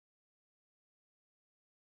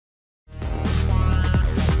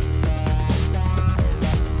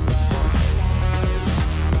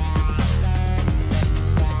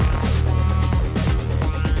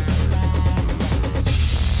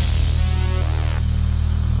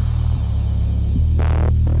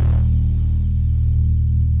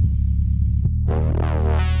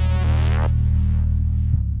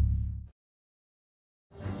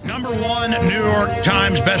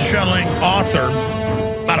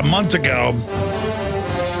a month ago,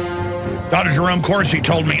 Dr. Jerome Corsi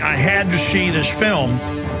told me I had to see this film,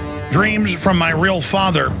 Dreams from My Real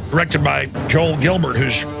Father, directed by Joel Gilbert,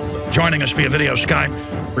 who's joining us via video Skype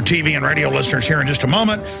for TV and radio listeners here in just a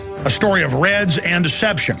moment. A story of Reds and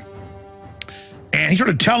deception. And he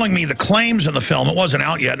started telling me the claims in the film. It wasn't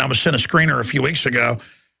out yet, and I was sent a screener a few weeks ago.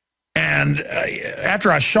 And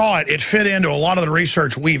after I saw it, it fit into a lot of the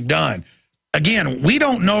research we've done. Again, we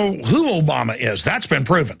don't know who Obama is. That's been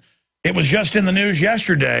proven. It was just in the news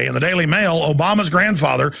yesterday in the Daily Mail, Obama's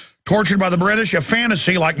grandfather tortured by the British, a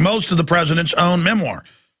fantasy like most of the president's own memoir.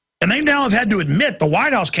 And they now have had to admit, the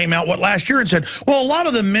White House came out, last year and said, well, a lot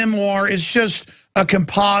of the memoir is just a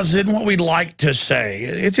composite, what we'd like to say.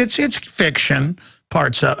 It's fiction,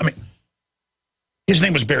 parts of, I mean, his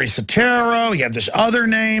name was Barry Soetoro. He had this other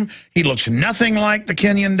name. He looks nothing like the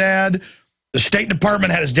Kenyan dad. The State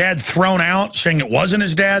Department had his dad thrown out, saying it wasn't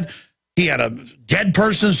his dad. He had a dead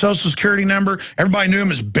person's Social Security number. Everybody knew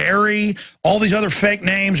him as Barry. All these other fake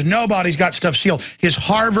names. Nobody's got stuff sealed. His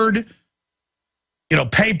Harvard,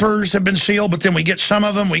 papers have been sealed, but then we get some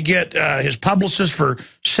of them. We get his publicist for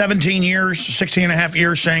 17 years, 16 and a half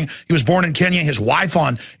years, saying he was born in Kenya. His wife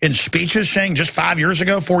in speeches saying just 4 years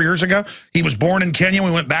ago, he was born in Kenya.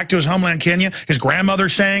 We went back to his homeland, Kenya. His grandmother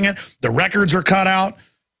saying it. The records are cut out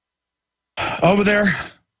over there.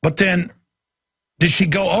 But then did she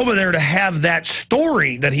go over there to have that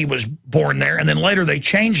story that he was born there, and then later they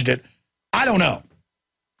changed it? I don't know.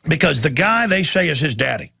 Because the guy they say is his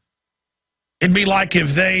daddy. It'd be like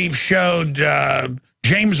if they showed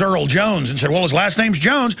James Earl Jones and said, well, his last name's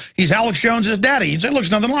Jones. He's Alex Jones' daddy. You'd say, it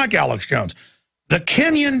looks nothing like Alex Jones. The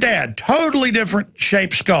Kenyan dad, totally different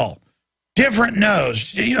shaped skull, different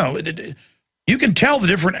nose. You can tell the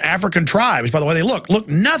different African tribes by the way they look. Look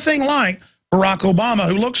nothing like Barack Obama,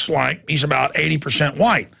 who looks like he's about 80%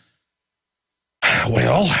 white.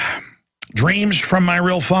 Well, Dreams from My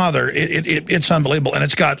Real Father, it's unbelievable. And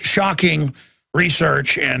it's got shocking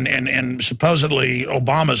research and supposedly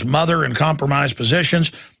Obama's mother in compromised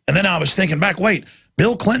positions. And then I was thinking back, wait,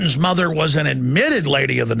 Bill Clinton's mother was an admitted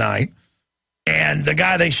lady of the night, and the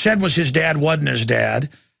guy they said was his dad wasn't his dad.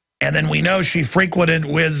 And then we know she frequented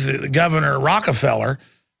with Governor Rockefeller.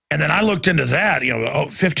 And then I looked into that,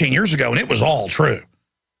 15 years ago, and it was all true.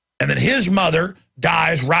 And then his mother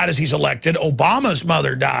dies right as he's elected. Obama's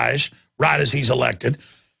mother dies right as he's elected.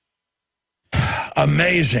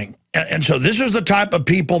 Amazing. And so this is the type of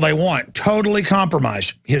people they want, totally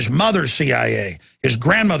compromised. His mother's CIA, his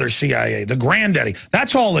grandmother's CIA, the granddaddy,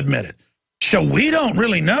 that's all admitted. So we don't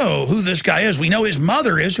really know who this guy is. We know his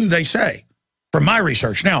mother is who they say, from my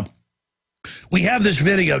research. Now, we have this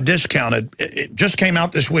video discounted. It just came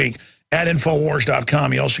out this week at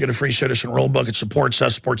Infowars.com. You also get a free Citizen Rule book. It supports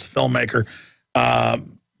us, supports the filmmaker.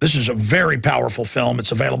 This is a very powerful film.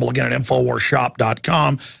 It's available, again, at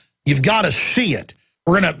InfoWarsShop.com. You've got to see it.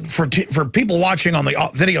 We're going to, for people watching on the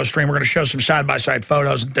video stream, we're going to show some side-by-side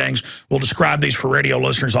photos and things. We'll describe these for radio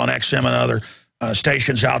listeners on XM and other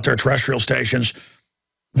stations out there, terrestrial stations.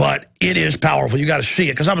 But it is powerful. You got to see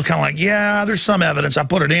it. Because I was kind of like, yeah, there's some evidence. I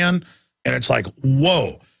put it in, and it's like,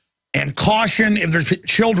 whoa. And caution, if there's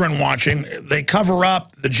children watching, they cover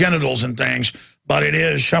up the genitals and things, but it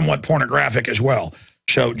is somewhat pornographic as well.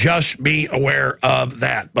 So just be aware of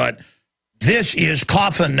that. But this is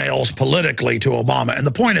coffin nails politically to Obama. And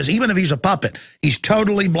the point is, even if he's a puppet, he's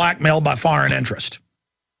totally blackmailed by foreign interest.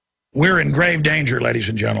 We're in grave danger, ladies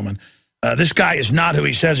and gentlemen. This guy is not who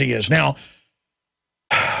he says he is. Now,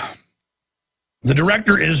 the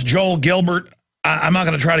director is Joel Gilbert. I'm not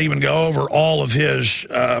going to try to even go over all of his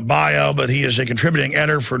bio, but he is a contributing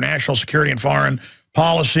editor for National Security and Foreign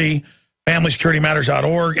Policy,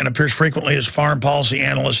 FamilySecurityMatters.org, and appears frequently as foreign policy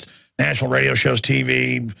analyst, national radio shows,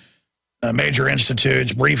 TV, major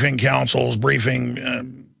institutes, briefing councils,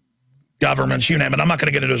 briefing governments, you name it. I'm not going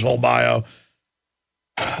to get into his whole bio.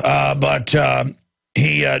 But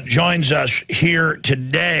he joins us here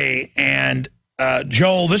today. And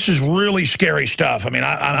Joel, this is really scary stuff. I mean,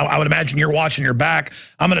 I would imagine you're watching your back.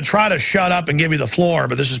 I'm going to try to shut up and give you the floor,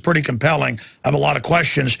 but this is pretty compelling. I have a lot of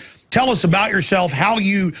questions. Tell us about yourself, how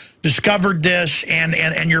you discovered this,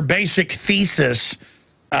 and your basic thesis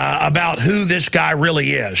about who this guy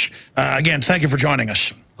really is. Again, thank you for joining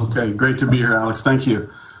us. Okay, great to be here, Alex. Thank you.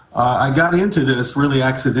 I got into this really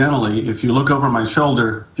accidentally. If you look over my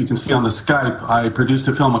shoulder, if you can see on the Skype, I produced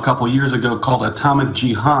a film a couple years ago called Atomic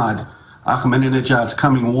Jihad, Ahmadinejad's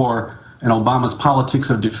Coming War and Obama's Politics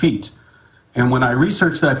of Defeat. And when I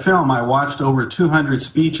researched that film, I watched over 200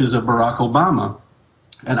 speeches of Barack Obama.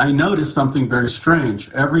 And I noticed something very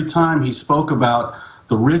strange. Every time he spoke about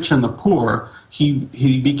the rich and the poor,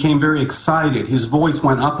 he became very excited. His voice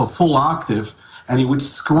went up a full octave, and he would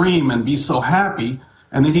scream and be so happy,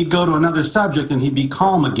 and then he'd go to another subject and he'd be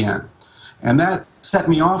calm again. And that set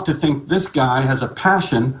me off to think this guy has a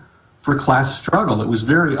passion for class struggle. It was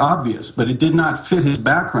very obvious, but it did not fit his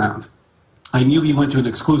background. I knew he went to an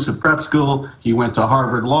exclusive prep school, he went to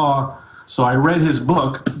Harvard Law, so I read his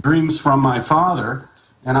book, Dreams from My Father,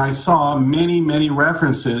 and I saw many, many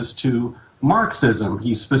references to Marxism.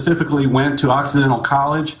 He specifically went to Occidental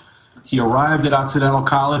College. He arrived at Occidental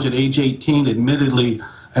College at age 18, admittedly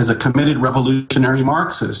as a committed revolutionary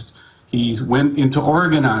Marxist. He went into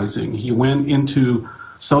organizing. He went into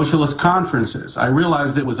socialist conferences. I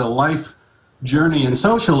realized it was a life journey in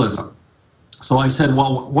socialism. So I said,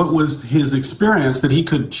 well, what was his experience that he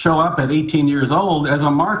could show up at 18 years old as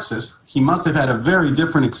a Marxist? He must have had a very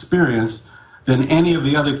different experience than any of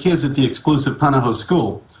the other kids at the exclusive Punahou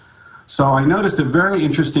school. So I noticed a very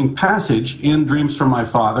interesting passage in Dreams from My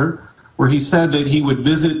Father where he said that he would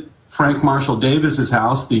visit Frank Marshall Davis's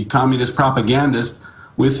house, the communist propagandist,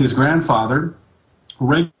 with his grandfather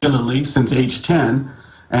regularly since age 10.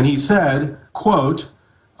 And he said, quote,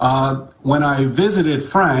 when I visited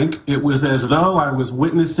Frank, it was as though I was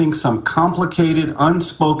witnessing some complicated,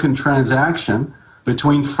 unspoken transaction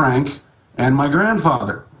between Frank and my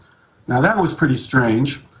grandfather. Now that was pretty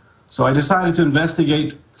strange. So I decided to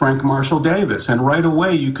investigate Frank Marshall Davis, and right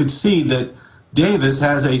away you could see that Davis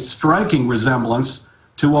has a striking resemblance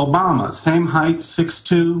to Obama. Same height,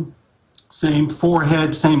 6'2", same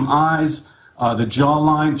forehead, same eyes, the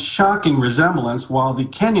jawline, shocking resemblance, while the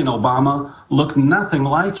Kenyan Obama looked nothing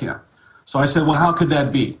like him. So I said, well, how could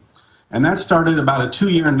that be? And that started about a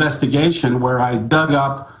 2-year investigation where I dug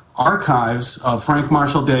up archives of Frank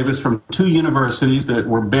Marshall Davis from 2 universities that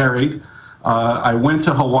were buried. I went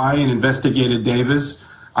to Hawaii and investigated Davis.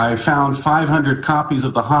 I found 500 copies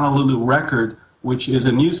of the Honolulu Record, which is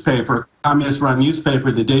a newspaper, communist-run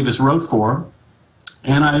newspaper that Davis wrote for.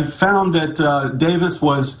 And I found that Davis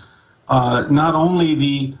was not only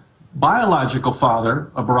the biological father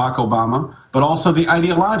of Barack Obama, but also the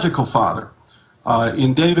ideological father.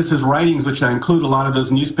 In Davis's writings, which I include a lot of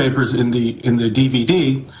those newspapers in the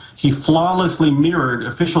DVD, he flawlessly mirrored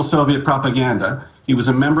official Soviet propaganda. He was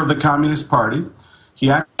a member of the Communist Party. He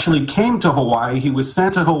actually came to Hawaii. He was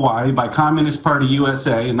sent to Hawaii by Communist Party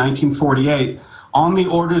USA in 1948 on the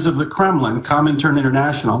orders of the Kremlin, Comintern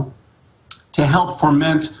International, to help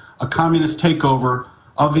foment a communist takeover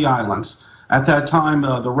of the islands. At that time,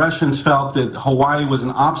 the Russians felt that Hawaii was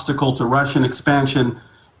an obstacle to Russian expansion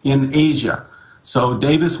in Asia. So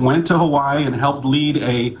Davis went to Hawaii and helped lead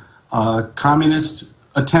a communist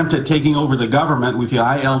attempt at taking over the government with the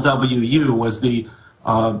ILWU, was the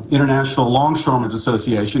International Longshoremen's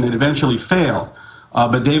Association. It eventually failed.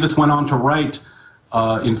 But Davis went on to write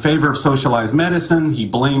in favor of socialized medicine. He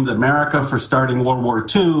blamed America for starting World War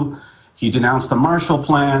II. He denounced the Marshall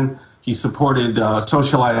Plan. He supported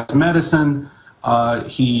socialized medicine.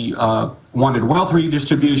 He wanted wealth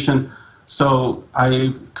redistribution. So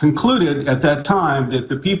I concluded at that time that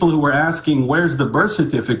the people who were asking, where's the birth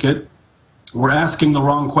certificate, were asking the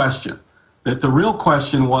wrong question. That the real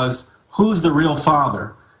question was, who's the real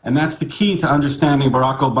father? And that's the key to understanding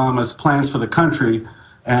Barack Obama's plans for the country,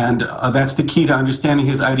 and that's the key to understanding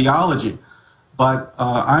his ideology. But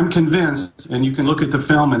I'm convinced, and you can look at the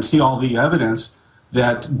film and see all the evidence,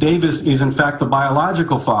 that Davis is in fact the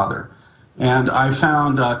biological father. And I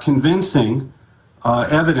found convincing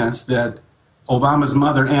evidence that Obama's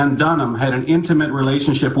mother, Ann Dunham, had an intimate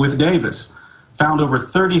relationship with Davis. Found over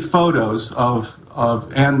 30 photos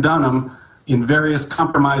of Ann Dunham in various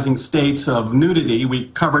compromising states of nudity. We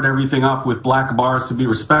covered everything up with black bars to be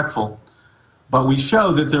respectful. But we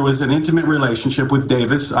show that there was an intimate relationship with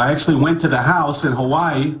Davis. I actually went to the house in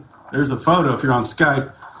Hawaii. There's a photo if you're on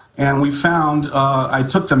Skype. And we found, I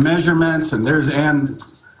took the measurements, and there's Ann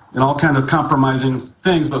and all kind of compromising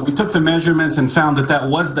things, but we took the measurements and found that that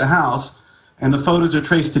was the house, and the photos are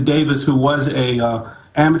traced to Davis, who was a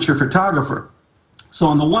amateur photographer. So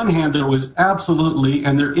on the one hand, there was absolutely,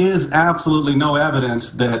 and there is absolutely no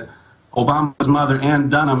evidence that Obama's mother, Ann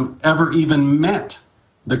Dunham, ever even met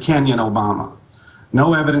the Kenyan Obama.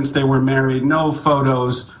 No evidence they were married, no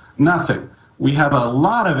photos, nothing. We have a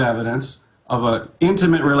lot of evidence of an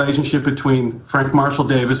intimate relationship between Frank Marshall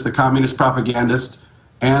Davis, the communist propagandist,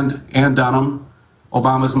 and Ann Dunham,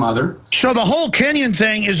 Obama's mother. So the whole Kenyan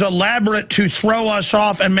thing is elaborate to throw us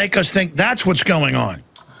off and make us think that's what's going on.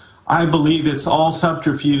 I believe it's all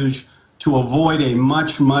subterfuge to avoid a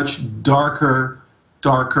much, much darker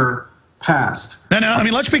past. No, I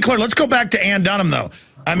mean, let's be clear. Let's go back to Ann Dunham, though.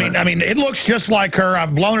 I mean, it looks just like her.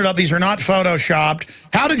 I've blown it up. These are not photoshopped.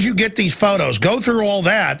 How did you get these photos? Go through all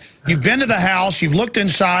that. You've been to the house. You've looked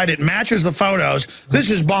inside. It matches the photos. This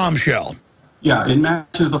is bombshell. Yeah, it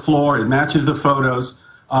matches the floor. It matches the photos.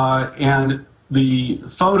 And the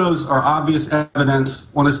photos are obvious evidence.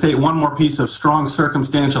 I want to state one more piece of strong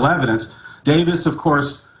circumstantial evidence. Davis, of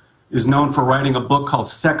course, is known for writing a book called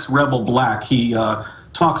Sex Rebel Black. He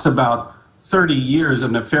talks about 30 years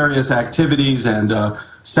of nefarious activities and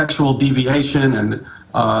sexual deviation and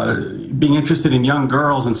being interested in young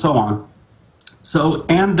girls and so on. So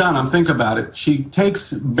Ann Dunham, think about it. She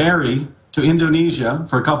takes Barry to Indonesia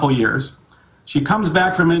for a couple years. She comes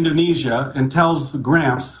back from Indonesia and tells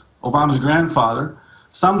Gramps, Obama's grandfather,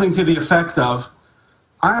 something to the effect of,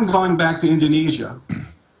 I'm going back to Indonesia,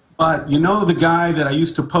 but you know the guy that I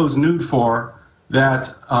used to pose nude for that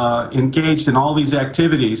engaged in all these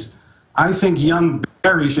activities, I think young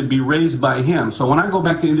Barry should be raised by him. So when I go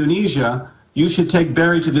back to Indonesia, you should take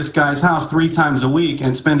Barry to this guy's house 3 times a week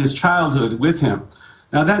and spend his childhood with him.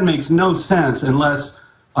 Now that makes no sense unless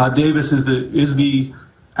Davis is the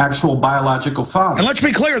actual biological father. And let's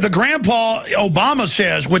be clear, the grandpa, Obama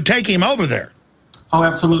says, would take him over there. Oh,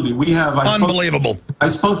 absolutely. We have. Unbelievable. I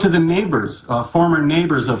spoke to the neighbors, former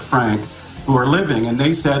neighbors of Frank, who are living, and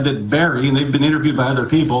they said that Barry, and they've been interviewed by other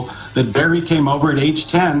people, that Barry came over at age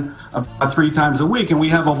 10 about 3 times a week. And we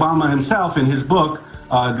have Obama himself in his book,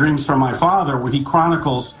 Dreams from My Father, where he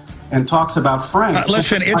chronicles and talks about Frank.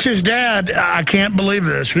 Listen, it's his dad. I can't believe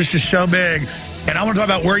this. This is so big. And I want to talk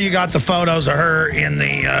about where you got the photos of her in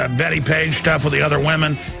the Betty Page stuff with the other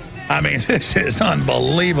women. I mean, this is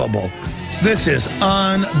unbelievable. This is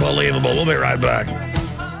unbelievable. We'll be right back.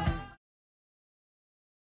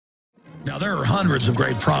 Now, there are hundreds of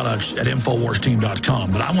great products at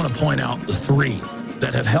InfoWarsTeam.com, but I want to point out the 3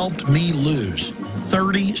 that have helped me lose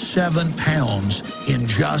 37 pounds in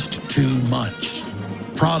just 2 months.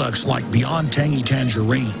 Products like Beyond Tangy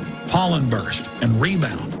Tangerine, Pollen Burst, and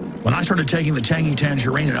Rebound. When I started taking the Tangy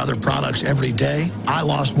Tangerine and other products every day, I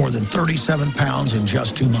lost more than 37 pounds in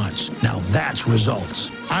just 2 months. Now that's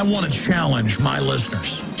results. I want to challenge my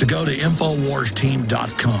listeners to go to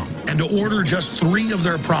InfoWarsTeam.com and to order just 3 of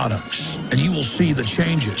their products, and you will see the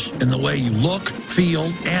changes in the way you look, feel,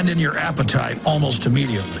 and in your appetite almost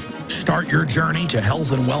immediately. Start your journey to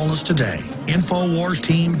health and wellness today.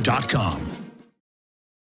 InfoWarsTeam.com.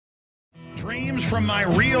 Dreams from My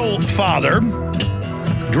Real Father,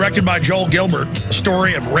 directed by Joel Gilbert, a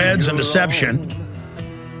story of Reds and deception.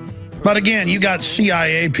 But again, you got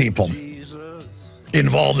CIA people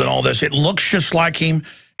involved in all this. It looks just like him.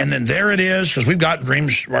 And then there it is, because we've got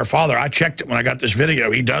Dreams of Our Father. I checked it when I got this video.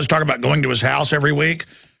 He does talk about going to his house every week,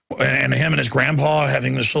 and him and his grandpa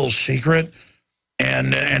having this little secret.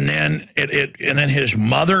 And then his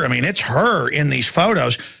mother. I mean, it's her in these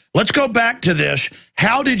photos. Let's go back to this.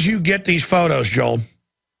 How did you get these photos, Joel?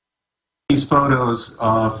 These photos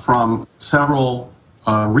from several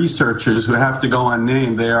researchers who have to go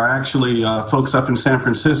unnamed. They are actually folks up in San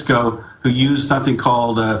Francisco who use something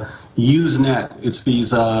called Usenet. It's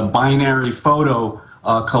these binary photo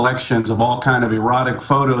collections of all kind of erotic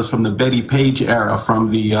photos from the Betty Page era,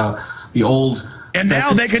 from the old. And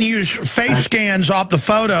now they can use face scans off the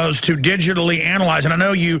photos to digitally analyze. And I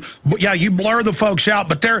know you blur the folks out,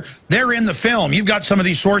 but they're in the film. You've got some of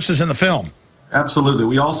these sources in the film. Absolutely.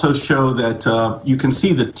 We also show that you can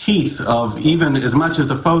see the teeth of, even as much as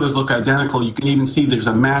the photos look identical, you can even see there's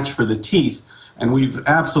a match for the teeth. And we've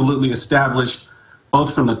absolutely established,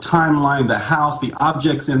 both from the timeline, the house, the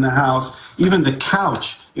objects in the house, even the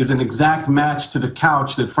couch is an exact match to the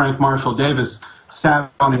couch that Frank Marshall Davis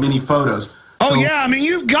sat on in many photos. Oh, yeah. I mean,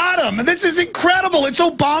 you've got him. This is incredible. It's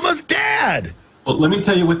Obama's dad. Well, let me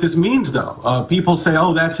tell you what this means, though. People say,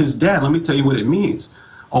 oh, that's his dad. Let me tell you what it means.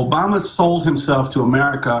 Obama sold himself to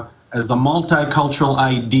America as the multicultural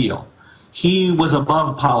ideal. He was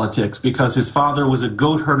above politics because his father was a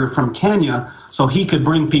goat herder from Kenya, so he could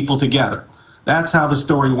bring people together. That's how the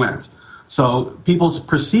story went. So people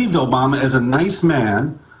perceived Obama as a nice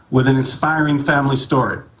man with an inspiring family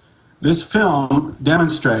story. This film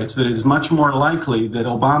demonstrates that it is much more likely that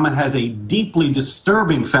Obama has a deeply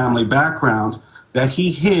disturbing family background that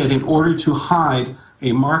he hid in order to hide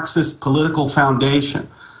a Marxist political foundation.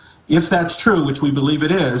 If that's true, which we believe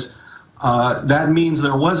it is, that means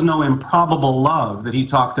there was no improbable love that he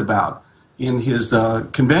talked about in his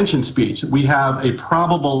convention speech. We have a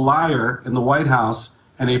probable liar in the White House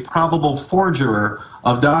and a probable forger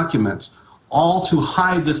of documents, all to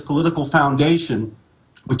hide this political foundation,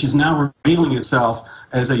 which is now revealing itself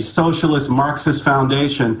as a socialist Marxist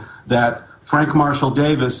foundation that Frank Marshall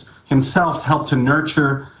Davis himself helped to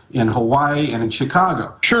nurture in Hawaii, and in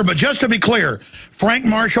Chicago. Sure, but just to be clear, Frank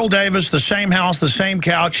Marshall Davis, the same house, the same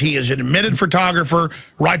couch. He is an admitted photographer,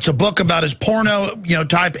 writes a book about his porno,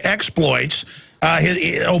 type exploits.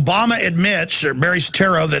 Obama admits, or Barry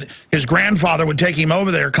Soetoro, that his grandfather would take him over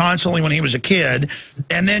there constantly when he was a kid.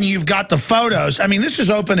 And then you've got the photos. I mean, this is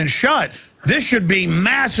open and shut. This should be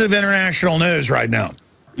massive international news right now.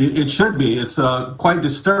 It should be. It's quite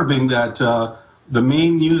disturbing that the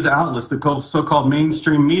main news outlets, the so-called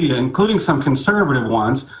mainstream media, including some conservative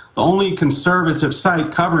ones, the only conservative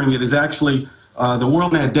site covering it is actually the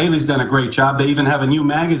WorldNet Daily's done a great job. They even have a new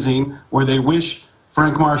magazine where they wish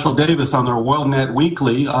Frank Marshall Davis on their WorldNet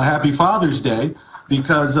Weekly a happy Father's Day,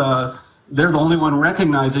 because they're the only one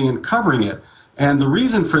recognizing and covering it. And the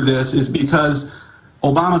reason for this is because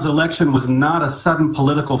Obama's election was not a sudden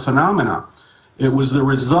political phenomenon. It was the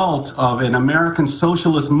result of an American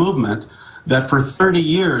socialist movement that for 30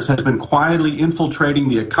 years has been quietly infiltrating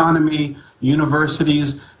the economy,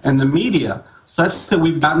 universities, and the media, such that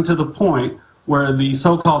we've gotten to the point where the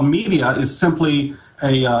so-called media is simply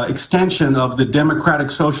a extension of the Democratic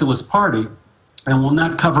Socialist Party and will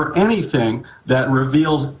not cover anything that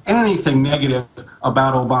reveals anything negative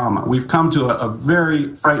about Obama. We've come to a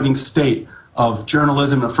very frightening state of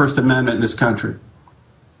journalism and First Amendment in this country.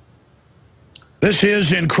 This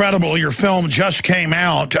is incredible. Your film just came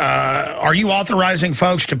out. Are you authorizing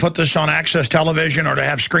folks to put this on Access Television or to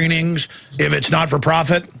have screenings if it's not for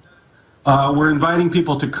profit? We're inviting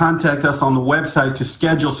people to contact us on the website to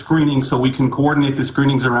schedule screenings so we can coordinate the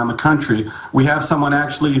screenings around the country. We have someone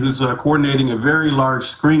actually who's coordinating a very large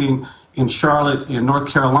screening in Charlotte, in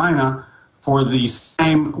North Carolina, for the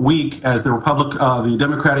same week as the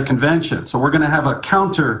Democratic Convention. So we're going to have a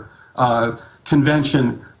counter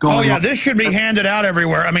convention going on. Oh yeah, this should be handed out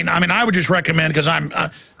everywhere. I mean, I would just recommend, because I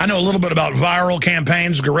know a little bit about viral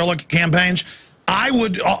campaigns, guerrilla campaigns. I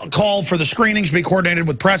would call for the screenings to be coordinated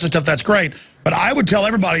with press and stuff. That's great. But I would tell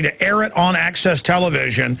everybody to air it on Access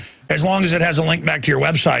Television as long as it has a link back to your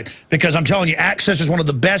website. Because I'm telling you, Access is one of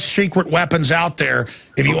the best secret weapons out there.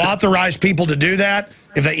 If you authorize people to do that,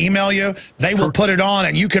 if they email you, they will put it on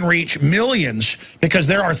and you can reach millions, because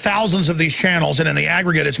there are thousands of these channels, and in the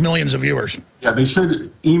aggregate, it's millions of viewers. Yeah, they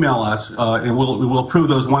should email us, and we'll approve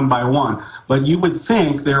those one by one. But you would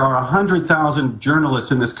think there are 100,000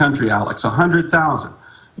 journalists in this country, Alex, 100,000.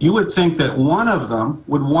 You would think that one of them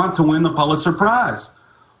would want to win the Pulitzer Prize.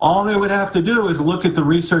 All they would have to do is look at the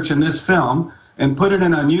research in this film and put it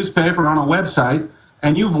in a newspaper on a website,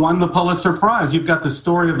 and you've won the Pulitzer Prize. You've got the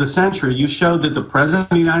story of the century. You showed that the President of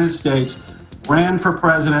the United States ran for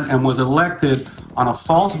president and was elected on a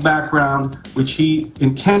false background, which he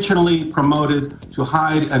intentionally promoted to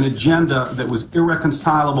hide an agenda that was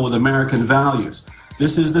irreconcilable with American values.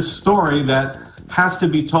 This is the story that has to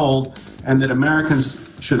be told, and that Americans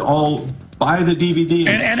should all buy the DVDs.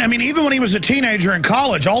 And I mean, even when he was a teenager in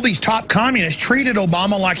college, all these top communists treated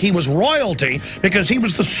Obama like he was royalty because he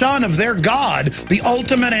was the son of their god, the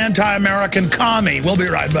ultimate anti-American commie. We'll be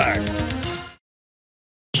right back.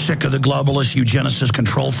 Sick of the globalist eugenicist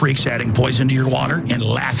control freaks adding poison to your water and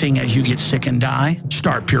laughing as you get sick and die?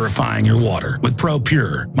 Start purifying your water with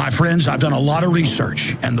ProPure. My friends, I've done a lot of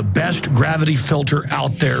research, and the best gravity filter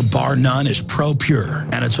out there, bar none, is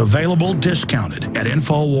ProPure, and it's available discounted at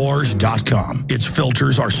Infowars.com. Its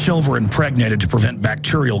filters are silver impregnated to prevent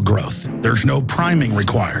bacterial growth. There's no priming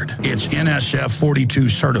required. It's NSF 42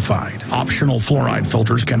 certified. Optional fluoride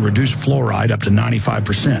filters can reduce fluoride up to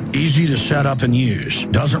 95%. Easy to set up and use.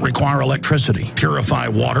 Doesn't require electricity. Purify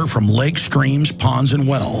water from lakes, streams, ponds, and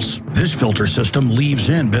wells. This filter system leaves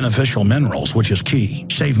in beneficial minerals, which is key.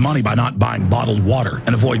 Save money by not buying bottled water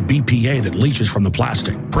and avoid BPA that leaches from the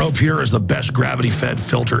plastic. ProPure is the best gravity-fed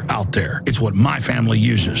filter out there. It's what my family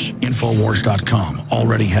uses. Infowars.com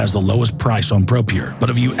already has the lowest price on ProPure. But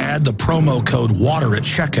if you add the promo code WATER at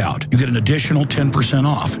checkout, you get an additional 10%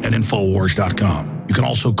 off at Infowars.com. You can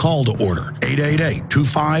also call to order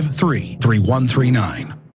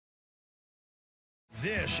 888-253-3139.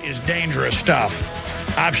 This is dangerous stuff.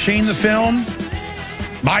 I've seen the film.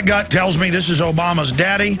 My gut tells me this is Obama's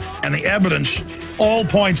daddy, and the evidence all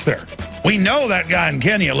points there. We know that guy in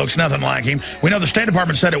Kenya looks nothing like him. We know the State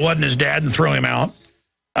Department said it wasn't his dad and threw him out.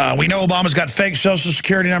 We know Obama's got fake Social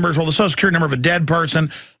Security numbers. Well, the Social Security number of a dead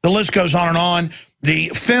person. The list goes on and on. The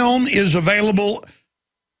film is available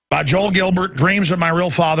by Joel Gilbert, Dreams of My Real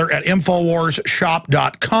Father, at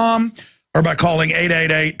InfoWarsShop.com, or by calling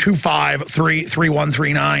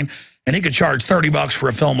 888-253-3139. And he could charge $30 for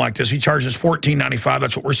a film like this. He charges $14.95.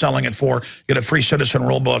 That's what we're selling it for. Get a free Citizen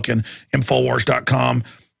Rule book and Infowars.com,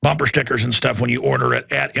 bumper stickers and stuff when you order it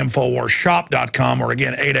at InfoWarsShop.com, or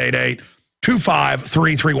again,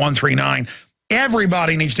 800-253-3139.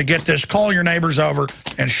 Everybody needs to get this. Call your neighbors over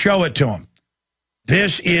and show it to them.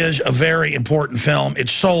 This is a very important film. It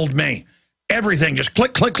sold me. Everything, just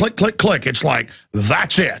click, click, click, click, click. It's like,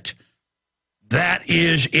 that's it. That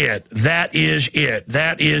is it. That is it.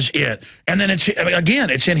 That is it. And then it's, again,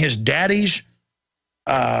 it's in his daddy's,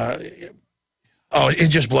 it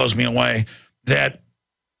just blows me away that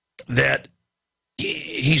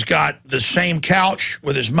he's got the same couch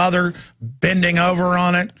with his mother bending over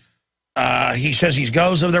on it. He says he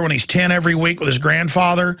goes over there when he's 10 every week with his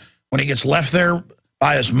grandfather, when he gets left there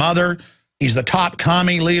by his mother. He's the top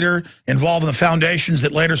commie leader involved in the foundations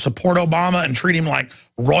that later support Obama and treat him like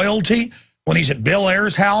royalty. When he's at Bill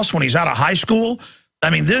Ayers' house, when he's out of high school. I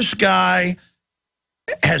mean, this guy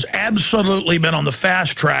has absolutely been on the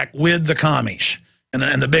fast track with the commies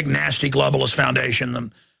and the big nasty globalist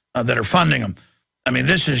foundation that are funding them. I mean,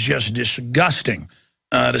 this is just disgusting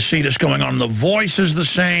to see this going on. The voice is the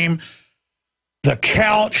same. The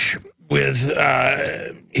couch with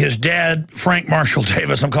his dad, Frank Marshall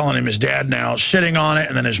Davis, I'm calling him his dad now, sitting on it,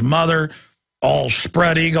 and then his mother, all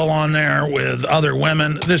spread eagle on there with other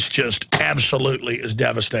women. This just absolutely is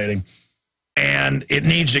devastating. And it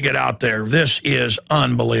needs to get out there. This is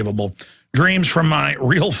unbelievable. Dreams from My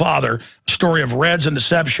Real Father, a story of Reds and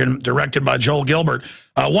Deception, directed by Joel Gilbert.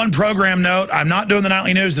 One program note, I'm not doing the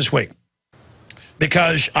nightly news this week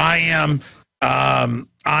because I am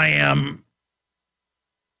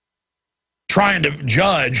trying to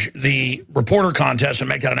judge the reporter contest and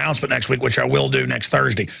make that announcement next week, which I will do next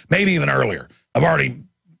Thursday, maybe even earlier. I've already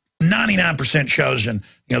 99% chosen,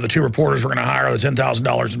 the 2 reporters we're going to hire, the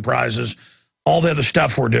 $10,000 in prizes, all the other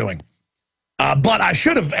stuff we're doing. But I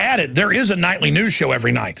should have added, there is a nightly news show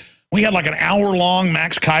every night. We had like an hour-long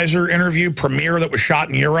Max Kaiser interview premiere that was shot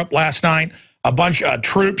in Europe last night. A bunch of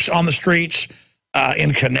troops on the streets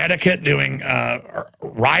in Connecticut doing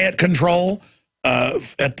riot control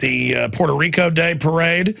at the Puerto Rico Day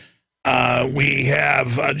Parade. We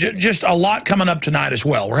have just a lot coming up tonight as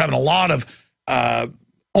well. We're having a lot of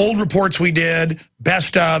old reports we did,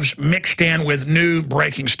 best ofs mixed in with new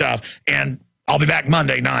breaking stuff. And I'll be back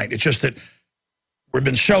Monday night. It's just that we've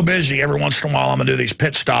been so busy. Every once in a while, I'm going to do these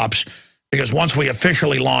pit stops because once we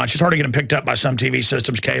officially launch, it's already getting picked up by some TV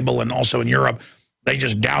systems, cable, and also in Europe. They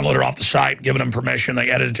just download it off the site, giving them permission. They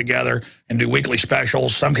edit it together and do weekly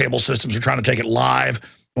specials. Some cable systems are trying to take it live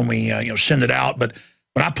when we send it out. But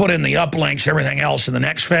when I put in the uplinks, everything else in the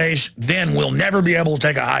next phase, then we'll never be able to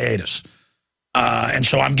take a hiatus. And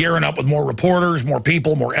so I'm gearing up with more reporters, more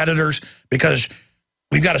people, more editors, because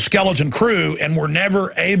we've got a skeleton crew and we're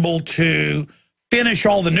never able to finish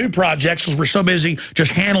all the new projects because we're so busy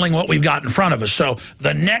just handling what we've got in front of us. So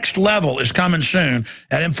the next level is coming soon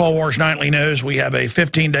at InfoWars Nightly News. We have a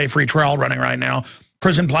 15-day free trial running right now.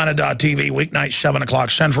 PrisonPlanet.tv, weeknights, 7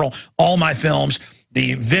 o'clock Central. All my films,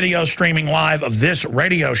 the video streaming live of this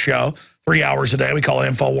radio show, 3 hours a day. We call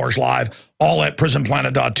it InfoWars Live, all at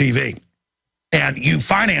PrisonPlanet.tv. And you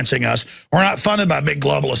financing us, we're not funded by big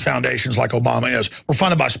globalist foundations like Obama is. We're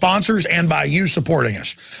funded by sponsors and by you supporting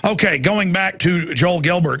us. Okay, going back to Joel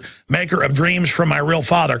Gilbert, maker of Dreams from My Real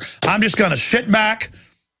Father. I'm just going to sit back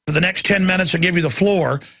for the next 10 minutes and give you the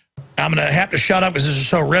floor. I'm going to have to shut up because this is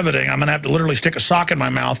so riveting. I'm going to have to literally stick a sock in my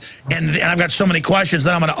mouth. And I've got so many questions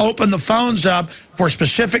that I'm going to open the phones up for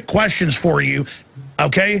specific questions for you.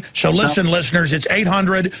 Okay, so listen, listeners, it's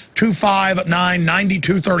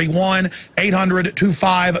 800-259-9231,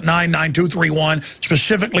 800-259-9231,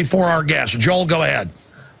 specifically for our guests. Joel, go ahead.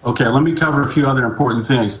 Okay, let me cover a few other important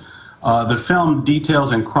things. The film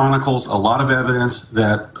details and chronicles a lot of evidence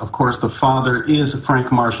that, of course, the father is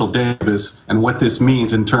Frank Marshall Davis, and what this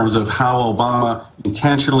means in terms of how Obama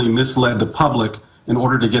intentionally misled the public in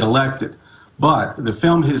order to get elected. But the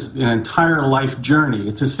film is an entire life journey.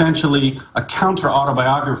 It's essentially a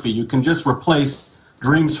counter-autobiography. You can just replace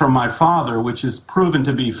Dreams from My Father, which is proven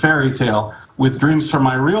to be fairy tale, with Dreams from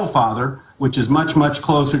My Real Father, which is much, much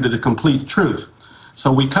closer to the complete truth.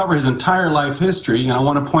 So we cover his entire life history, and I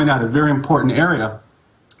want to point out a very important area,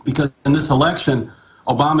 because in this election,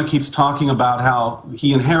 Obama keeps talking about how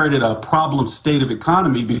he inherited a problem state of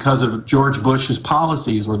economy because of George Bush's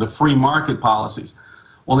policies or the free market policies.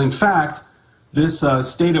 Well, in fact, this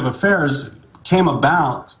state of affairs came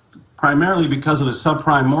about primarily because of the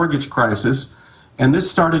subprime mortgage crisis, and this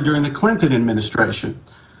started during the Clinton administration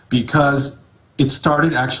because it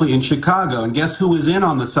started actually in Chicago. And guess who was in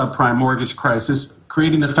on the subprime mortgage crisis?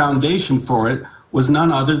 Creating the foundation for it was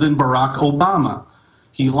none other than Barack Obama.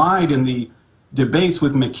 He lied in the debates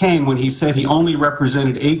with McCain when he said he only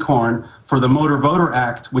represented ACORN for the Motor Voter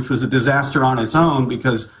Act, which was a disaster on its own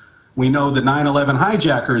because We know the 9/11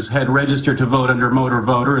 hijackers had registered to vote under motor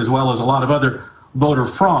voter, as well as a lot of other voter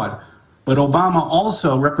fraud. But Obama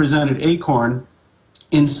also represented Acorn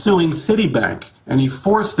in suing Citibank, and he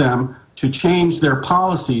forced them to change their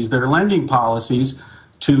policies, their lending policies,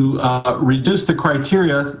 to reduce the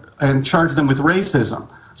criteria and charge them with racism.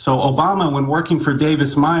 So Obama, when working for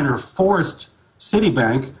Davis Minor, forced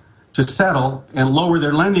Citibank to settle and lower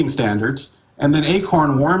their lending standards, and then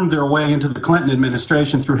Acorn wormed their way into the Clinton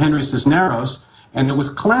administration through Henry Cisneros, and it was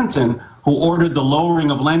Clinton who ordered the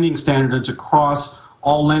lowering of lending standards across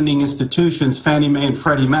all lending institutions, Fannie Mae and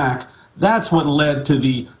Freddie Mac. That's what led to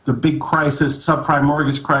the big crisis, subprime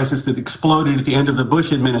mortgage crisis that exploded at the end of the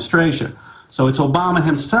Bush administration. So it's Obama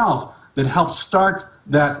himself that helped start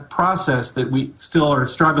that process that we still are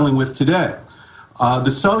struggling with today. The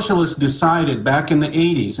socialists decided back in the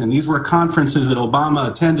 80s, and these were conferences that Obama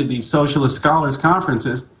attended, these socialist scholars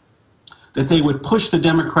conferences, that they would push the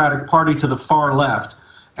Democratic Party to the far left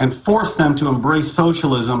and force them to embrace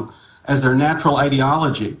socialism as their natural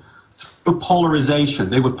ideology through polarization.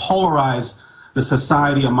 They would polarize the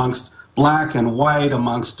society amongst black and white,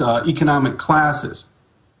 amongst economic classes.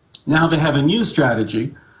 Now they have a new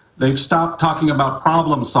strategy. They've stopped talking about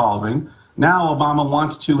problem solving. Now Obama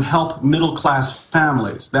wants to help middle-class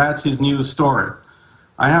families. That's his new story.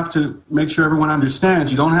 I have to make sure everyone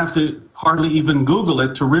understands, you don't have to hardly even Google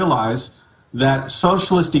it to realize that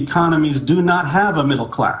socialist economies do not have a middle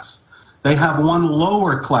class. They have one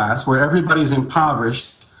lower class where everybody's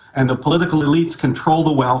impoverished and the political elites control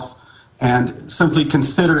the wealth and simply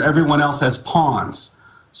consider everyone else as pawns.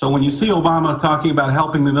 So when you see Obama talking about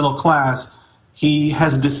helping the middle class, he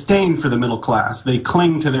has disdain for the middle class. They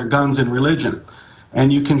cling to their guns and religion.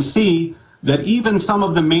 And you can see that even some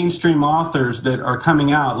of the mainstream authors that are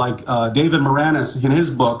coming out, like David Moranis in his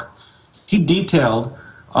book, he detailed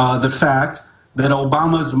the fact that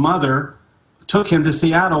Obama's mother took him to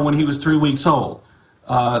Seattle when he was 3 weeks old.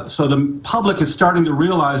 So the public is starting to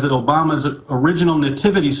realize that Obama's original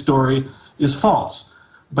nativity story is false.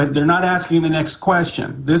 But they're not asking the next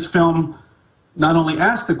question. This film not only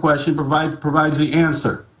asks the question, provides the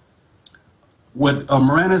answer. What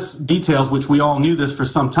Moranis details, which we all knew this for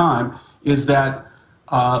some time, is that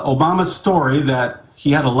Obama's story that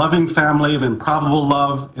he had a loving family of improbable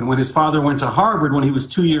love, and when his father went to Harvard when he was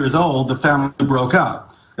 2 years old, the family broke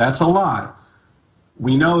up. That's a lie.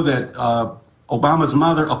 We know that Obama's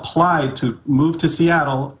mother applied to move to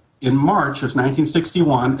Seattle in March of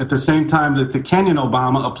 1961, at the same time that the Kenyan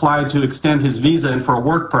Obama applied to extend his visa and for a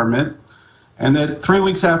work permit, and that 3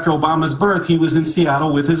 weeks after Obama's birth, he was in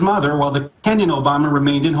Seattle with his mother, while the Kenyan Obama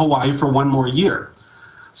remained in Hawaii for 1 more year.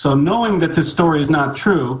 So knowing that this story is not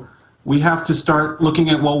true, we have to start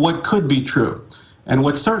looking at, well, what could be true? And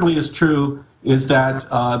what certainly is true is that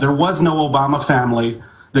there was no Obama family.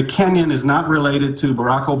 The Kenyan is not related to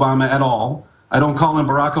Barack Obama at all. I don't call him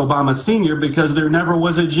Barack Obama Sr. because there never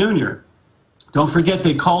was a junior. Don't forget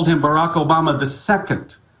they called him Barack Obama II,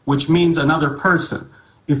 which means another person.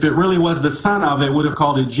 If it really was the son of, they would have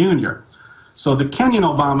called it Junior. So the Kenyan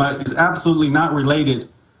Obama is absolutely not related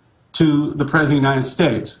to the President of the United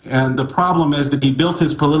States. And the problem is that he built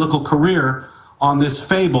his political career on this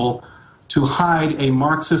fable to hide a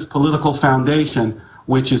Marxist political foundation,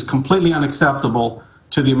 which is completely unacceptable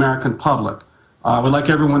to the American public. I would like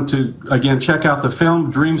everyone to, again, check out the film,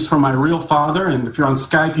 Dreams from My Real Father, and if you're on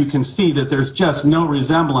Skype, you can see that there's just no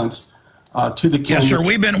resemblance to the Kenyan. Yes, sir.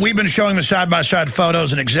 We've been showing the side-by-side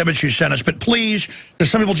photos and exhibits you sent us, but please, because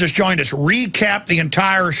some people just joined us, recap the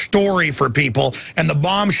entire story for people and the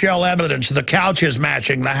bombshell evidence, the couches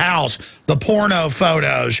matching, the house, the porno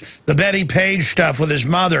photos, the Betty Page stuff with his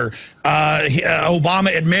mother,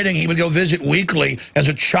 Obama admitting he would go visit weekly as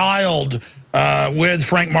a child with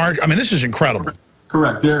Frank Marshall. I mean, this is incredible.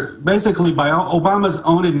 Correct. Basically, by Obama's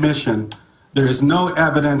own admission, there is no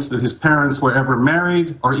evidence that his parents were ever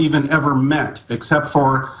married or even ever met, except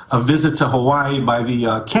for a visit to Hawaii by the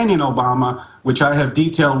Kenyan Obama, which I have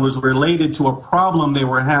detailed was related to a problem they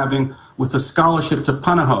were having with the scholarship to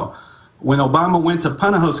Punahou. When Obama went to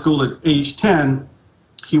Punahou School at age 10,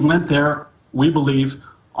 he went there, we believe,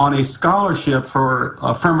 on a scholarship for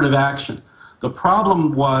affirmative action. The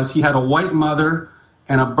problem was he had a white mother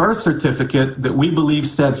and a birth certificate that we believe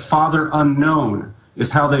said father unknown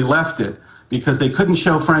is how they left it, because they couldn't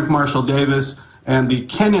show Frank Marshall Davis, and the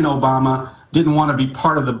Kenyan Obama didn't want to be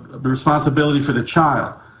part of the responsibility for the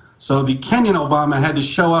child. So the Kenyan Obama had to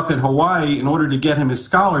show up in Hawaii in order to get him his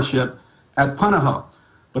scholarship at Punahou.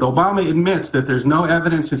 But Obama admits that there's no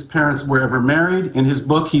evidence his parents were ever married. In his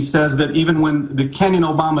book, he says that even when the Kenyan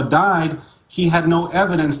Obama died, he had no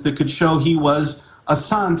evidence that could show he was a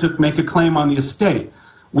son to make a claim on the estate.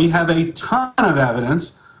 We have a ton of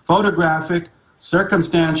evidence, photographic,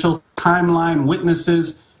 circumstantial, timeline,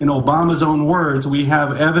 witnesses. In Obama's own words, we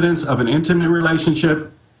have evidence of an intimate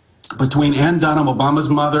relationship between Ann Dunham, Obama's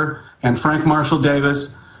mother, and Frank Marshall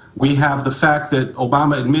Davis. We have the fact that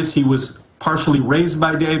Obama admits he was partially raised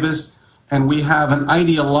by Davis, and we have an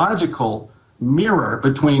ideological mirror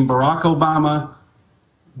between Barack Obama,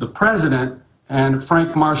 the president, and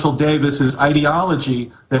Frank Marshall Davis's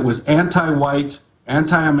ideology that was anti-white,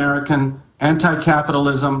 anti-American,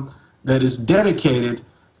 anti-capitalism, that is dedicated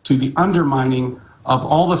to the undermining of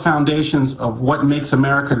all the foundations of what makes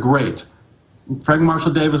America great. Frank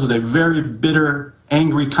Marshall Davis was a very bitter,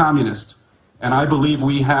 angry communist, and I believe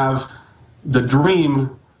we have the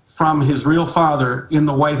dream from his real father in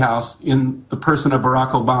the White House in the person of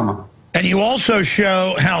Barack Obama. And you also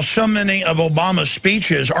show how so many of Obama's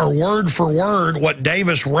speeches are word for word what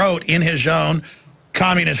Davis wrote in his own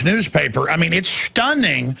communist newspaper. I mean, it's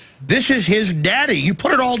stunning. This is his daddy. You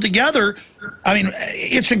put it all together. I mean,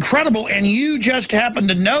 it's incredible. And you just happened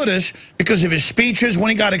to notice, because of his speeches, when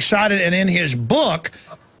he got excited, and in his book,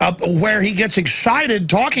 where he gets excited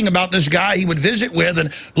talking about this guy he would visit with,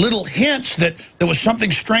 and little hints that there was something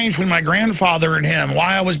strange with my grandfather and him,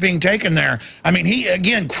 why I was being taken there. I mean,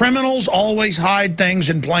 again, criminals always hide things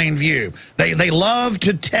in plain view. They love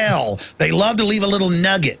to tell. They love to leave a little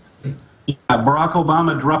nugget. Yeah, Barack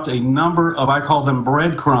Obama dropped a number of, I call them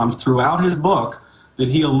breadcrumbs, throughout his book that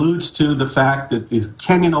he alludes to the fact that the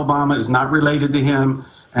Kenyan Obama is not related to him,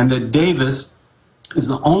 and that Davis is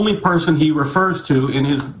the only person he refers to in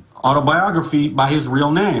his autobiography by his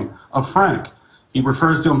real name, of Frank. He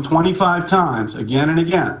refers to him 25 times, again and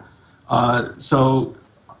again. So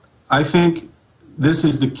I think this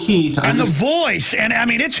is the key to... And the voice, and I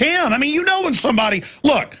mean, it's him. I mean, you know when somebody...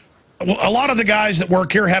 Look, a lot of the guys that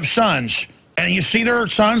work here have sons, and you see their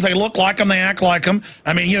sons, they look like them, they act like them.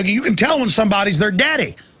 I mean, you know, you can tell when somebody's their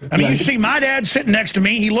daddy. I mean, you see my dad sitting next to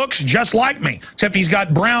me, he looks just like me, except he's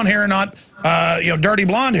got brown hair, not, you know, dirty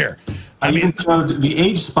blonde hair. I mean, the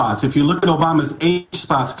age spots, if you look at Obama's age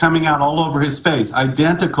spots coming out all over his face,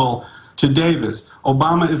 identical to Davis.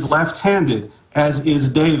 Obama is left-handed, as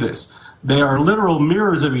is Davis. They are literal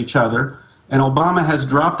mirrors of each other, and Obama has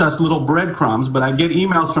dropped us little breadcrumbs, but I get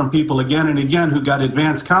emails from people again and again who got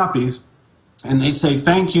advanced copies, and they say,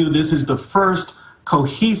 thank you, this is the first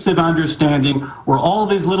cohesive understanding where all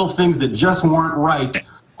these little things that just weren't right,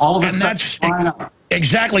 all of a sudden line up.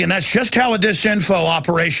 Exactly, and that's just how a disinfo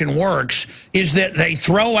operation works, is that they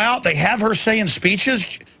throw out, they have her saying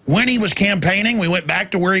speeches when he was campaigning. We went back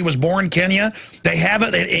to where he was born, Kenya. They have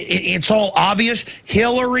it, it's all obvious.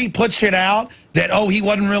 Hillary puts it out that, oh, he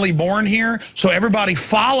wasn't really born here, so everybody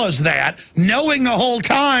follows that, knowing the whole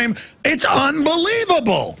time. It's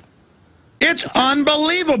unbelievable. It's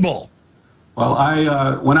unbelievable.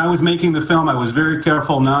 Well, when I was making the film, I was very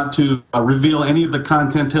careful not to reveal any of the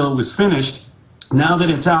content till it was finished. Now that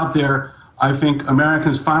it's out there, I think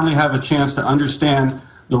Americans finally have a chance to understand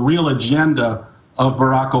the real agenda of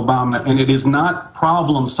Barack Obama, and it is not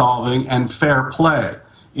problem solving and fair play.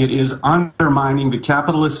 It is undermining the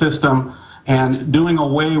capitalist system and doing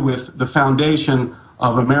away with the foundation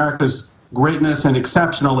of America's greatness and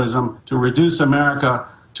exceptionalism to reduce America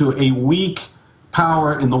to a weak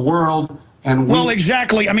power in the world. And well,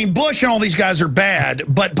 exactly. I mean, Bush and all these guys are bad,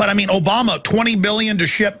 but I mean, Obama, $20 billion to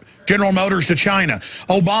ship General Motors to China.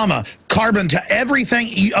 Obama, carbon to everything.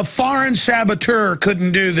 A foreign saboteur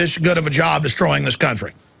couldn't do this good of a job destroying this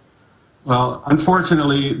country. Well,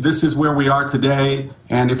 unfortunately, this is where we are today,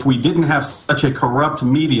 and if we didn't have such a corrupt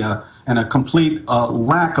media and a complete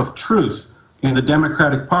lack of truth in the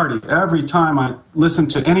Democratic Party, every time I listen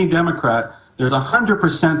to any Democrat, there's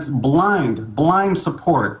 100% blind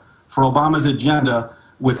support for Obama's agenda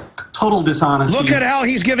with total dishonesty. Look at how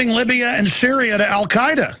he's giving Libya and Syria to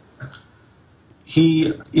al-Qaeda.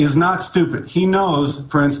 He is not stupid. He knows,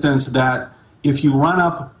 for instance, that if you run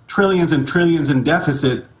up trillions and trillions in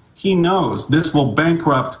deficit, he knows this will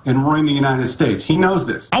bankrupt and ruin the United States. He knows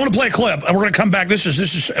this. I want to play a clip. We're going to come back. This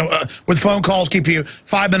is with phone calls. Keep you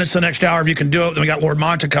 5 minutes the next hour if you can do it. Then we got Lord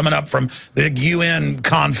Monta coming up from the UN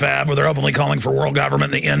confab, where they're openly calling for world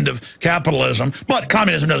government and the end of capitalism. But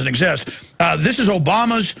communism doesn't exist. This is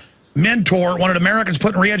Obama's mentor, wanted Americans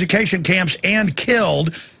put in re-education camps and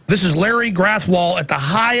killed. This is Larry Grathwohl at the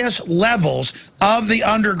highest levels of the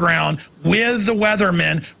underground with the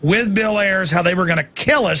weathermen, with Bill Ayers, how they were going to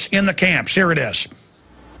kill us in the camps. Here it is.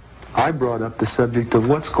 I brought up the subject of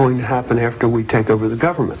what's going to happen after we take over the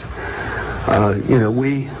government. You know,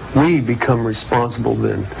 we become responsible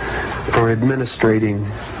then for administrating,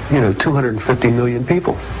 250 million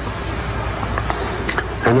people.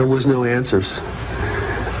 And there was no answers.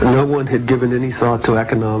 No one had given any thought to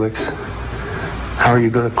economics. How are you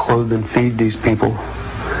going to clothe and feed these people?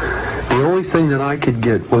 The only thing that I could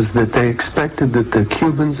get was that they expected that the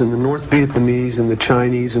Cubans and the North Vietnamese and the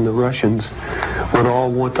Chinese and the Russians would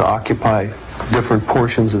all want to occupy different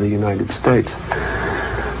portions of the United States.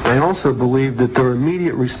 They also believed that their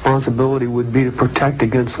immediate responsibility would be to protect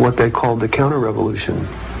against what they called the counter-revolution.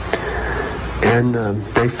 And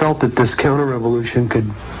they felt that this counter-revolution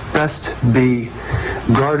could best be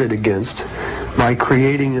guarded against by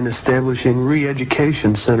creating and establishing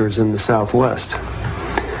re-education centers in the Southwest,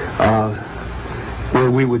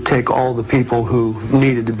 where we would take all the people who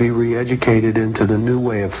needed to be re-educated into the new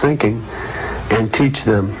way of thinking and teach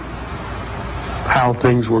them how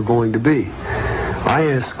things were going to be.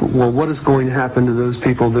 I ask, well, what is going to happen to those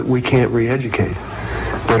people that we can't re-educate,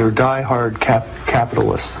 that are die-hard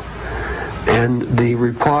capitalists? And the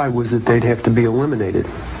reply was that they'd have to be eliminated.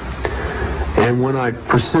 And when I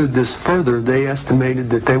pursued this further, they estimated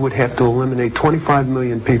that they would have to eliminate 25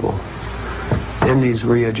 million people in these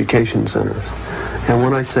re-education centers. And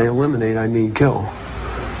when I say eliminate, I mean kill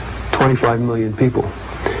 25 million people.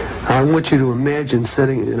 I want you to imagine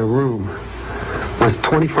sitting in a room with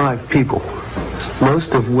 25 people,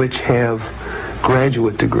 most of which have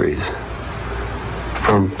graduate degrees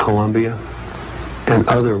from Columbia and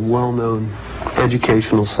other well-known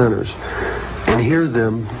educational centers, and hear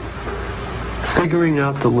them figuring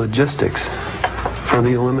out the logistics for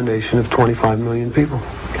the elimination of 25 million people.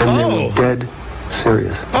 And they were dead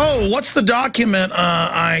serious. Oh, what's the document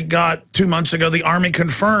I got 2 months ago? The Army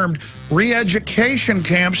confirmed re-education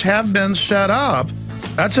camps have been set up.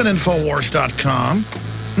 That's at Infowars.com.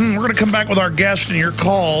 We're going to come back with our guest and your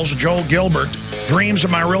calls. Joel Gilbert, Dreams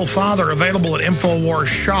of My Real Father, available at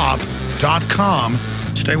InfoWarsShop.com.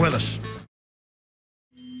 Stay with us.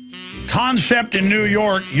 Concept in New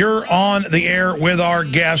York, you're on the air with our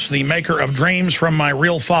guest, the maker of Dreams from My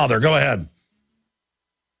Real Father. Go ahead.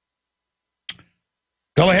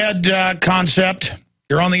 Go ahead, Concept.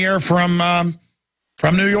 You're on the air from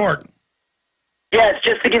New York. Yes,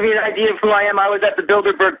 just to give you an idea of who I am, I was at the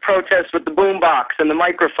Bilderberg protest with the boombox and the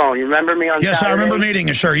microphone. You remember me on Yes, Saturday? I remember meeting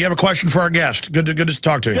you, sir. You have a question for our guest. Good to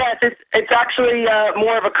talk to you. Yes, it's actually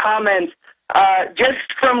more of a comment.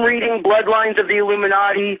 Just from reading Bloodlines of the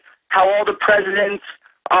Illuminati, how all the presidents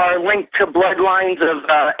are linked to bloodlines of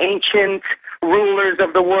ancient rulers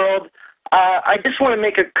of the world, I just want to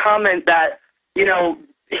make a comment that, you know,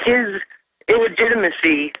 his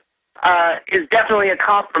illegitimacy is definitely a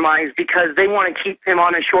compromise because they want to keep him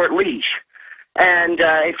on a short leash. And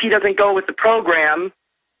if he doesn't go with the program,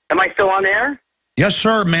 am I still on air? Yes,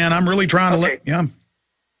 sir, man. I'm really trying to yeah.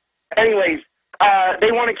 Anyways,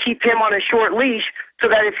 they want to keep him on a short leash so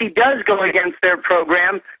that if he does go against their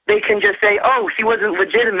program, they can just say, oh, he wasn't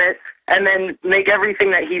legitimate, and then make everything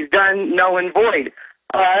that he's done null and void.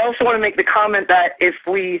 I also want to make the comment that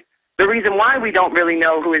the reason why we don't really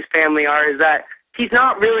know who his family are is that he's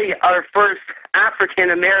not really our first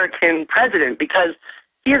African-American president because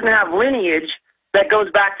he doesn't have lineage that goes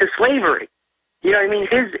back to slavery. You know what I mean?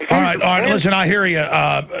 All right, listen, I hear you.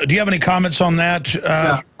 Do you have any comments on that?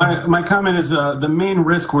 Yeah, my comment is the main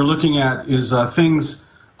risk we're looking at is things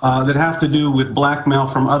that have to do with blackmail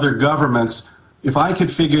from other governments. If I could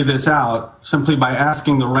figure this out simply by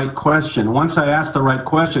asking the right question, once I ask the right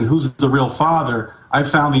question, who's the real father, I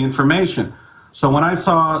found the information. So when I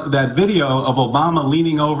saw that video of Obama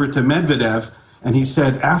leaning over to Medvedev, and he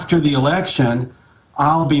said, after the election,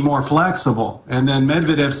 I'll be more flexible. And then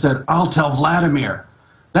Medvedev said, I'll tell Vladimir.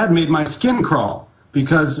 That made my skin crawl,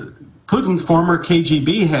 because Putin, former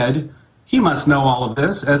KGB head, he must know all of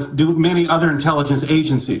this, as do many other intelligence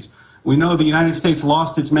agencies. We know the United States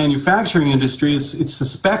lost its manufacturing industry. It's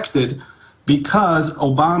suspected because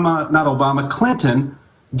Clinton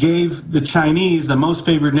gave the Chinese the most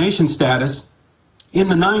favored nation status in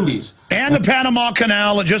the 90s. And the Panama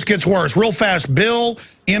Canal, it just gets worse. Real fast, Bill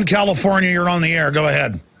in California, you're on the air. Go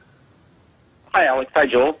ahead. Hi, Alex. Hi,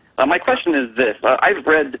 Joel. My question is this. I've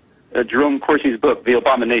read Jerome Corsi's book, The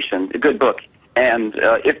Abomination, a good book. And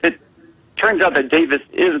if it turns out that Davis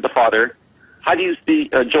is the father, how do you see,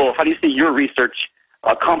 Joel, how do you see your research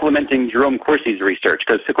complementing Jerome Corsi's research?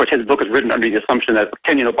 Because, of course, his book is written under the assumption that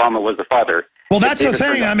Kenyan Obama was the father. Well, that's the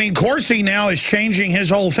thing. I mean, Corsi now is changing his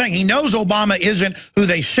whole thing. He knows Obama isn't who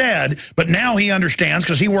they said, but now he understands,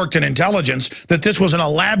 because he worked in intelligence, that this was an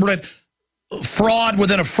elaborate fraud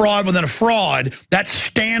within a fraud within a fraud. That's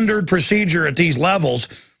standard procedure at these levels.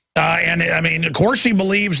 And, I mean, Corsi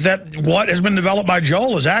believes that what has been developed by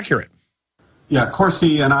Joel is accurate. Yeah,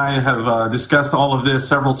 Corsi and I have discussed all of this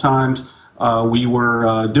several times. We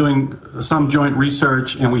were doing some joint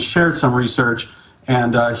research, and we shared some research.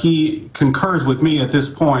 And he concurs with me at this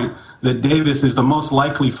point that Davis is the most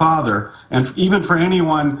likely father. And even for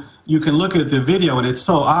anyone, you can look at the video and it's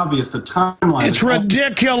so obvious, the timeline. It's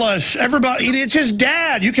ridiculous. Everybody, it's his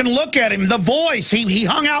dad. You can look at him, the voice. He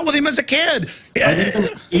hung out with him as a kid.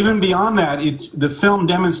 Even beyond that, the film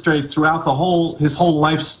demonstrates throughout his whole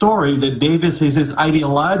life story that Davis is his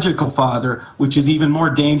ideological father, which is even more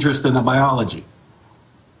dangerous than the biology.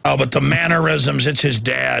 Oh, but the mannerisms, it's his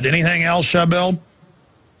dad. Anything else, Bill?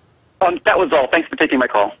 That was all. Thanks for taking my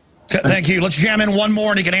call. Thank you. Let's jam in one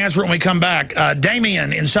more, and you can answer it when we come back.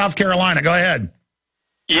 Damien in South Carolina, go ahead.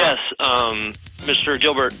 Yes, Mr.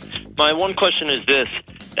 Gilbert. My one question is this.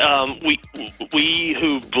 We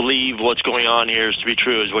who believe what's going on here is to be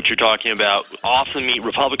true, is what you're talking about, often meet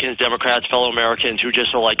Republicans, Democrats, fellow Americans who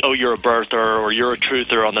just are like, oh, you're a birther or you're a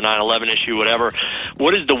truther on the 9/11 issue, whatever.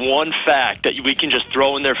 What is the one fact that we can just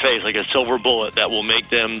throw in their face like a silver bullet that will make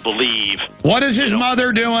them believe? What is his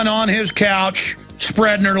mother doing on his couch,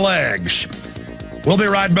 spreading her legs? We'll be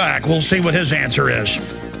right back. We'll see what his answer is.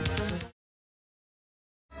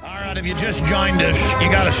 If you just joined us, you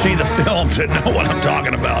got to see the film to know what I'm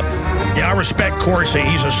talking about. Yeah, I respect Corsi.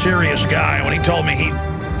 He's a serious guy. When he told me he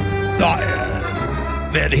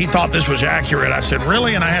thought this was accurate, I said,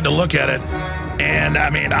 really? And I had to look at it. And, I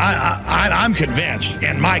mean, I'm convinced,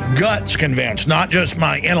 and my gut's convinced, not just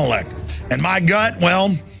my intellect. And my gut,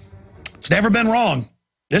 well, it's never been wrong.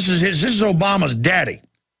 This is Obama's daddy.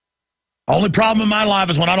 Only problem in my life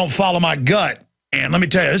is when I don't follow my gut. And let me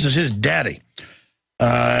tell you, this is his daddy.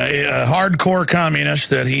 A hardcore communist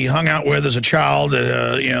that he hung out with as a child,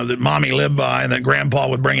 that mommy lived by and that grandpa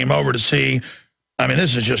would bring him over to see. I mean,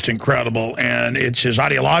 this is just incredible. And it's his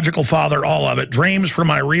ideological father, all of it. Dreams from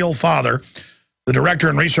My Real Father. The director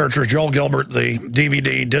and researcher, Joel Gilbert, the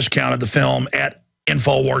DVD, discounted the film at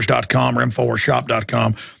Infowars.com or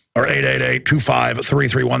InfoWarsShop.com or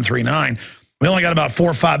 888-253-3139. We only got about 4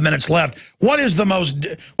 or 5 minutes left. What do you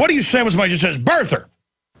say when somebody just says, birther?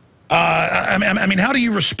 I mean, how do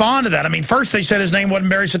you respond to that? I mean, first they said his name wasn't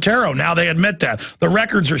Barry Soetoro. Now they admit that. The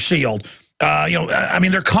records are sealed. I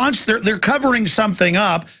mean, they're covering something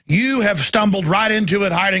up. You have stumbled right into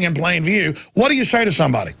it, hiding in plain view. What do you say to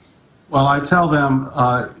somebody? Well, I tell them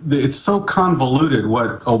it's so convoluted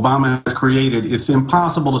what Obama has created. It's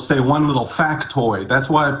impossible to say one little factoid. That's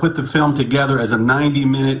why I put the film together as a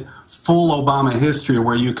 90-minute full Obama history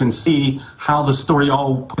where you can see how the story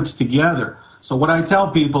all puts together. So what I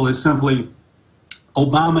tell people is simply,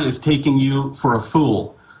 Obama is taking you for a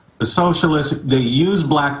fool. The socialists, they use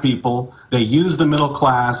black people, they use the middle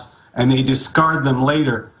class, and they discard them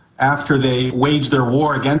later after they wage their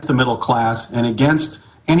war against the middle class and against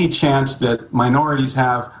any chance that minorities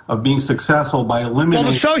have of being successful by eliminating...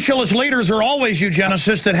 Well, the socialist leaders are always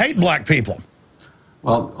eugenicists that hate black people.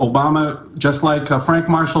 Well, Obama, just like Frank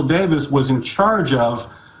Marshall Davis, was in charge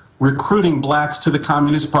of recruiting blacks to the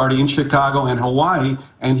Communist Party in Chicago and Hawaii,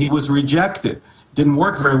 and he was rejected. Didn't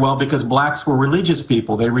work very well because blacks were religious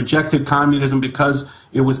people. They rejected communism because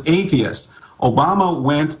it was atheist. Obama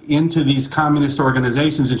went into these communist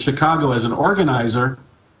organizations in Chicago as an organizer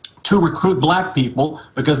to recruit black people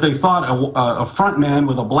because they thought a front man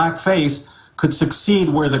with a black face could succeed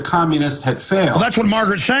where the communists had failed. Well, that's what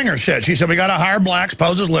Margaret Sanger said. She said, we got to hire blacks,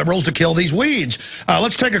 pose as liberals to kill these weeds.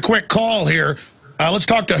 Let's take a quick call here. Let's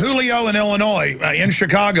talk to Julio in Illinois, in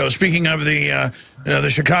Chicago, speaking of the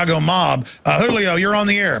Chicago mob. Julio, you're on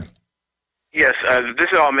the air. Yes, this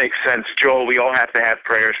all makes sense. Joel, we all have to have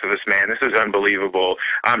prayers for this man. This is unbelievable.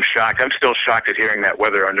 I'm shocked. I'm still shocked at hearing that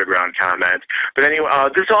Weather Underground comment. But anyway,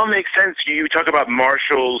 this all makes sense. You talk about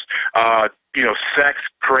Marshall's, sex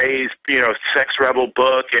praise, sex rebel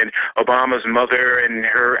book and Obama's mother and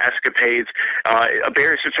her escapades.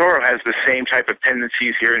 Barry Soetoro has the same type of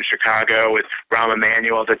tendencies here in Chicago with Rahm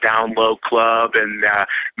Emanuel, the Down Low Club, and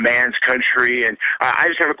Man's Country. And I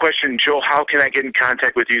just have a question, Joel. How can I get in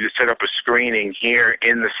contact with you to set up a screening here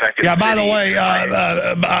in the Second City? By the way,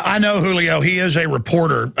 I know Julio. He is a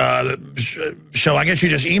reporter. So I guess you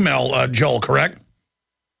just email Joel, correct?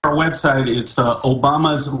 Our website, it's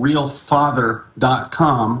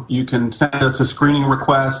obamasrealfather.com. You can send us a screening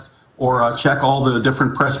request or check all the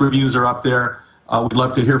different press reviews are up there. We'd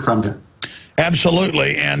love to hear from you.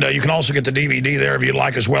 Absolutely, and you can also get the DVD there if you'd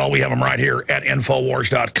like as well. We have them right here at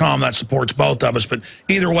Infowars.com. That supports both of us, but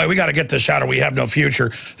either way, we got to get this out or we have no future.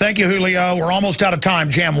 Thank you, Julio. We're almost out of time.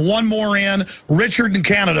 Jam one more in. Richard in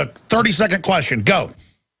Canada, 30-second question. Go.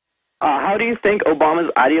 How do you think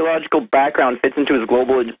Obama's ideological background fits into his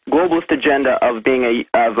globalist agenda of being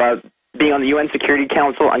on the UN Security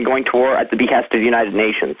Council and going to war at the behest of the United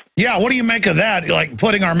Nations? Yeah, what do you make of that, like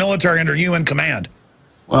putting our military under UN command?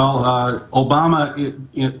 Well, Obama,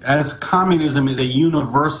 as communism is a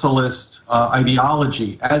universalist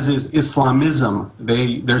ideology, as is Islamism.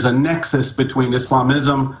 There's a nexus between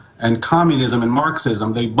Islamism and communism and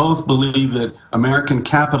Marxism. They both believe that American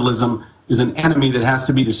capitalism is an enemy that has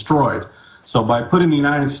to be destroyed. So by putting the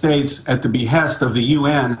United States at the behest of the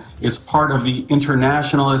UN, it's part of the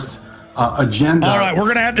internationalist agenda. All right, we're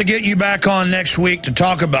going to have to get you back on next week to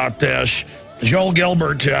talk about this. Joel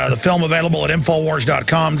Gilbert, the film available at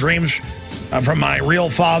Infowars.com, Dreams from My Real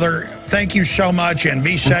Father. Thank you so much, and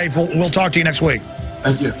be safe. We'll talk to you next week.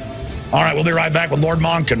 Thank you. All right, we'll be right back with Lord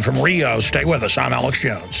Monckton from Rio. Stay with us. I'm Alex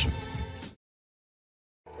Jones.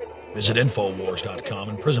 Visit Infowars.com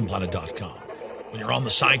and PrisonPlanet.com. When you're on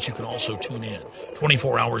the sites, you can also tune in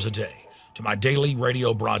 24 hours a day to my daily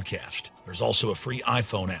radio broadcast. There's also a free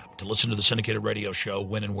iPhone app to listen to the syndicated radio show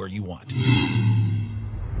when and where you want.